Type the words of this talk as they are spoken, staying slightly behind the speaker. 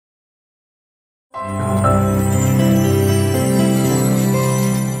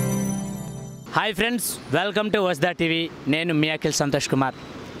Hi friends, welcome to VasudhaTV. నేను మీ అఖిల్ సంతోష్ కుమార్.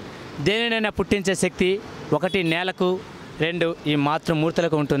 దేనినైనా పుట్టించే శక్తి ఒకటి నేలకు, రెండు ఈ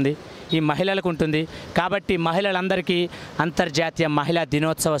మాతృమూర్తులకు ఉంటుంది, ఈ మహిళలకు ఉంటుంది. కాబట్టి మహిళలందరికీ అంతర్జాతీయ మహిళా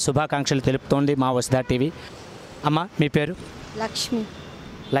దినోత్సవ శుభాకాంక్షలు తెలుపుతోంది మా VasudhaTV. అమ్మ, మీ పేరు?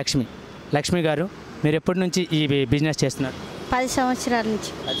 లక్ష్మి గారు, మీరు ఎప్పటి నుంచి ఈ బిజినెస్ చేస్తున్నారు? 10 సంవత్సరాల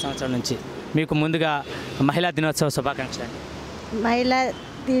నుంచి. 10 సంవత్సరాల నుంచి. మీకు ముందుగా మహిళా దినోత్సవ శుభాకాంక్షలు అండి. మహిళా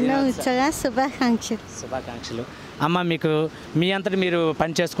దినోత్సవ శుభాకాంక్షలు. అమ్మ, మీకు మీ అంతటి మీరు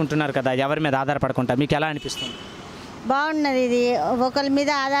పని చేసుకుంటున్నారు కదా, ఎవరి మీద ఆధారపడకుండా మీకు ఎలా అనిపిస్తుంది? బాగున్నది. ఇది ఒకరి మీద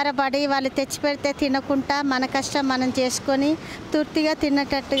ఆధారపడి వాళ్ళు తెచ్చి పెడితే తినకుండా మన కష్టం మనం చేసుకొని తృప్తిగా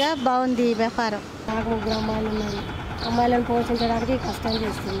తినేటట్టుగా బాగుంది ఈ వ్యాపారం. నాకు 3 అమ్మాయిలు ఉన్నాయి. అమ్మాయిలను పోషించడానికి కష్టం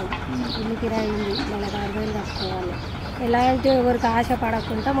చేస్తుంది. ఇల్లు కిరాయి ఉంది, నెలకు 60,000 కట్టుకోవాలి. ఎలాంటి ఎవరికి ఆశ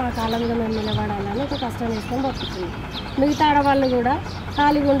పడకుండా మా కాళ్ళ మీద మేము నిలబడాలని ఒక కష్టం చేసుకొని బతుకుతుంది. మిగతా ఆడవాళ్ళు కూడా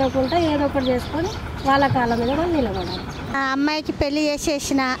ఖాళీగా ఉండకుండా ఏదో ఒకటి చేసుకొని వాళ్ళ కాళ్ళ మీద వాళ్ళు నిలబడాలి. ఆ అమ్మాయికి పెళ్లి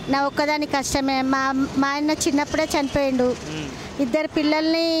చేసేసిన నా ఒక్కదాని కష్టమే. మా ఆయన చిన్నప్పుడే చనిపోయిండు. 2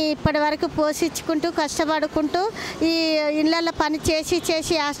 పిల్లల్ని ఇప్పటి వరకు పోషించుకుంటూ కష్టపడుకుంటూ ఈ ఇళ్ళల్లో పని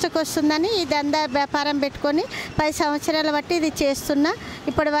చేసి ఆస్తికి వస్తుందని ఈ దందా వ్యాపారం పెట్టుకొని 10 సంవత్సరాల బట్టి ఇది చేస్తున్నా.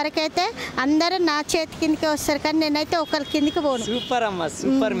 ఇప్పటి వరకు అయితే అందరూ నా చేతి కిందకే వస్తారు, కానీ నేనైతే ఒకరి కిందికి పోను. సూపర్ అమ్మ,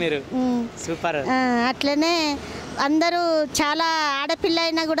 సూపర్. మీరు సూపర్. అట్లనే అందరూ చాలా ఆడపిల్ల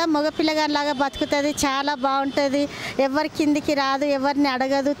అయినా కూడా మగపిల్లగానిలాగా బతుకుతుంది, చాలా బాగుంటుంది. ఎవరి కిందికి రాదు, ఎవరిని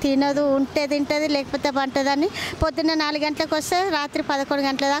అడగదు, తినదు, ఉంటే తింటుంది లేకపోతే పంటదని. పొద్దున్న 4 గంటలకు వస్తే రాత్రి 11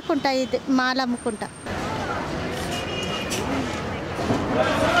 గంటల దాకా ఉంటాయి మాలు అమ్ముకుంటా.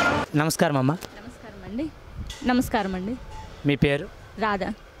 నమస్కారం అమ్మ. నమస్కారం అండి. మీ పేరు?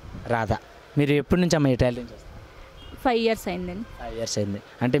 రాధా. మీరు ఎప్పటి నుంచి అమ్మ ఈ టైలరింగ్ చేస్తారు? 5 years అయిందండి. 5 years అయింది.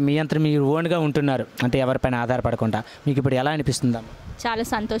 అంటే మీ అంతా మీరు ఓన్గా ఉంటున్నారు, అంటే ఎవరిపైన ఆధారపడకుండా. మీకు ఇప్పుడు ఎలా అనిపిస్తుందమ్మ? చాలా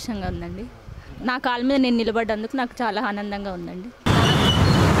సంతోషంగా ఉందండి. నా కాళ్ళ మీద నేను నిలబడ్డందుకు నాకు చాలా ఆనందంగా ఉందండి.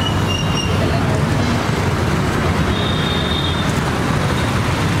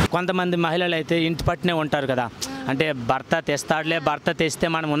 కొంతమంది మహిళలు అయితే ఇంటి పట్టునే ఉంటారు కదా, అంటే భర్త తెస్తే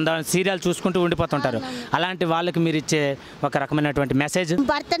మనం సీరియల్ చూసుకుంటూ ఉండిపోతుంటారు. అలాంటి వాళ్ళకి మీరు ఇచ్చే ఒక రకమైనటువంటి మెసేజ్?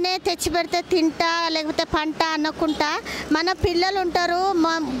 భర్తనే తెచ్చి పెడితే తింటా లేకపోతే పంట అనకుండా మన పిల్లలు ఉంటారు.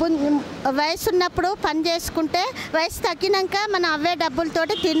 వయసు ఉన్నప్పుడు పని చేసుకుంటే వయసు తగ్గినాక మనం అవే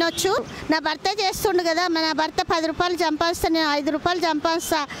డబ్బులతోటి తినొచ్చు. నా భర్త చేస్తుండు కదా, మన భర్త 10 రూపాయలు సంపాదిస్తా, నేను 5 రూపాయలు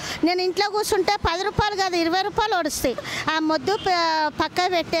సంపాదిస్తా. నేను ఇంట్లో కూర్చుంటే 10 రూపాయలు కాదు 20 రూపాయలు వస్తాయి. ఆ మొద్దు పక్క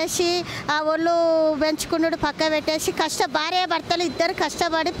పెట్టేసి ఆ ఒళ్ళు పెంచుకున్నాడు పక్క పెట్టేసి భార్య భర్తలు ఇద్దరు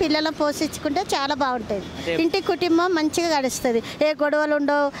కష్టపడి పిల్లలను పోషించుకుంటే చాలా బాగుంటుంది. ఇంటి కుటుంబం మంచిగా గడుస్తుంది. ఏ గొడవలు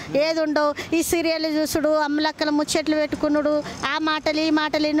ఉండవు, ఏది ఉండవు. ఈ సీరియల్ చూసుడు, అమ్మలక్కల ముచ్చట్లు పెట్టుకున్నాడు, ఆ మాటలు ఈ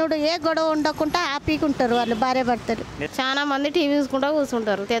మాటలు వినుడు, ఏ గొడవ ఉండకుండా హ్యాపీగా వాళ్ళు భార్య భర్తలు. చాలా మంది టీవీ చూసుకుంటూ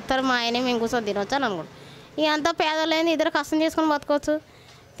కూర్చుంటారు. తెస్తారు మా ఆయనే మేము కూర్చొని తినొచ్చు అని అనుకుంటాం. ఇక అంతా పేదలేని ఇద్దరు కష్టం చేసుకొని బతకొచ్చు,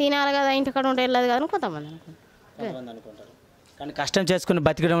 తినాలి కదా, ఇంటికాడ ఉంటే వెళ్ళదు కదా అని కొంతమంది అనుకుంటారు. కానీ కష్టం చేసుకుని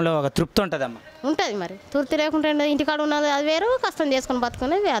బతికడంలో ఒక తృప్తి ఉంటుందమ్మా. ఉంటుంది మరి. తృప్తి లేకుంటే ఇంటికాడ ఉన్నది అది వేరు, కష్టం చేసుకుని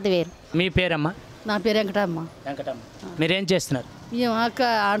బతుకునేది అది వేరు. మీ పేరమ్మా? నా పేరు వెంకటమ్మ. మీరేం చేస్తున్నారు?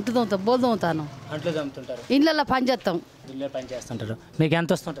 అంటు తోముతాం, బోల్ తోముతాను. అంట్లు తోముతుంటారు, ఇళ్ళల్లో పని చేస్తాం. పని చేస్తుంటారు. మీకు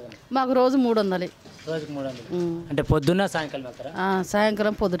ఎంత వస్తుంటుంది? మాకు రోజు 300. రోజుకి 300. అంటే పొద్దున్న సాయంకాలం వెళ్తారా?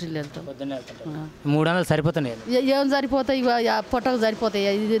 సాయంకాలం పొద్దుటిల్లు వెళ్తాం. పొద్దున్న వెళ్తాం. 300 సరిపోతున్నాయి? ఏం సరిపోతాయి, పొట్టకు సరిపోతాయి,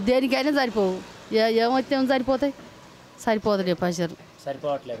 దేనికైనా సరిపోవు. ఏమైతే ఏం సరిపోతాయి, సరిపోతుంది పైసలు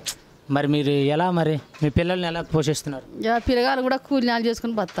సరిపోవట్లేదు. మరి మీరు ఎలా, మరి మీ పిల్లల్ని ఎలా పోషిస్తున్నారు? పిల్లగాలు కూడా కూలినాలు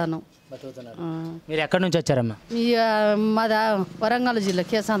చేసుకుని బతుకుతున్నాం. మీరు ఎక్కడి నుంచి వచ్చారమ్మా? మాది వరంగల్ జిల్లా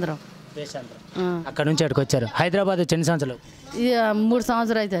కేసాంధ్రం. అక్కడ నుంచి అక్కడికి వచ్చారు. హైదరాబాద్ వచ్చి ఎన్ని సంవత్సరాలు? 3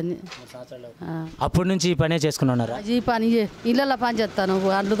 సంవత్సరాలు అవుతుంది. అప్పటి నుంచి ఈ పనే చేసుకుని ఉన్నారా? ఈ పని ఇళ్ళల్లో పని చేస్తాను,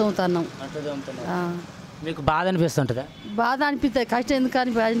 అంట్లు తోముతాను. మీకు బాధ అనిపిస్తుంటుందా? బాధ అనిపిస్తాయి, కష్టం ఎందుకు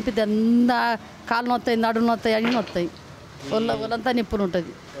అనిపిస్తాయి. అంత కాళ్ళు నొస్తాయి, నడుము నొస్తాయి, అన్నీ నొస్తాయి, ఒళ్ళంతా నిప్పులు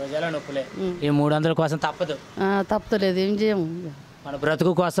ఉంటుంది. ఈ 300 కోసం తప్పలేదు, ఏం చేయము. మన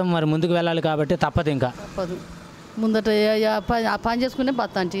బ్రతుకు కోసం మరి ముందుకు వెళ్ళాలి కాబట్టి తప్పదు. ఇంకా తప్పదు. ముందట ఆ పని చేసుకునే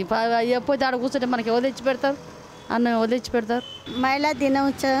బతాంటి ఎప్పుడు ఆడ కూర్చుంటే మనకి ఎవరు తెచ్చి పెడతారు, అన్నం ఎవరు తెచ్చి పెడతారు. మహిళా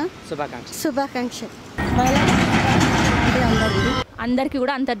దినోత్సవ శుభాకాంక్ష. అందరికీ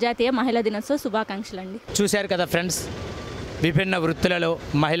కూడా అంతర్జాతీయ మహిళా దినోత్సవ శుభాకాంక్షలు అండి. చూశారు కదా ఫ్రెండ్స్, విభిన్న వృత్తులలో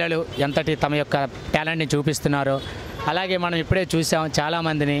మహిళలు ఎంతటి తమ యొక్క టాలెంట్ని చూపిస్తున్నారో. అలాగే మనం ఇప్పుడే చూసాం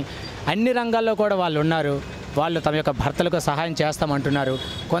చాలామందిని, అన్ని రంగాల్లో కూడా వాళ్ళు ఉన్నారు. వాళ్ళు తమ యొక్క భర్తలకు సహాయం చేస్తామంటున్నారు.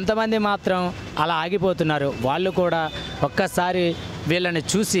 కొంతమంది మాత్రం అలా ఆగిపోతున్నారు. వాళ్ళు కూడా ఒక్కసారి వీళ్ళని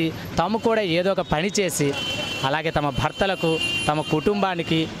చూసి తాము కూడా ఏదో ఒక పని చేసి అలాగే తమ భర్తలకు, తమ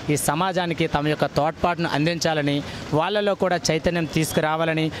కుటుంబానికి, ఈ సమాజానికి తమ యొక్క తోడ్పాటును అందించాలని, వాళ్ళలో కూడా చైతన్యం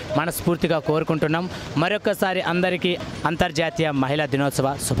తీసుకురావాలని మనస్ఫూర్తిగా కోరుకుంటున్నాం. మరొకసారి అందరికీ అంతర్జాతీయ మహిళా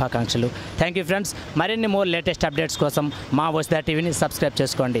దినోత్సవ శుభాకాంక్షలు. Thank you friends. మరిన్ని మోర్ లేటెస్ట్ అప్డేట్స్ కోసం మా వసుధ టీవీని సబ్స్క్రైబ్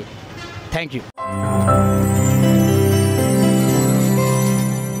చేసుకోండి. Thank you.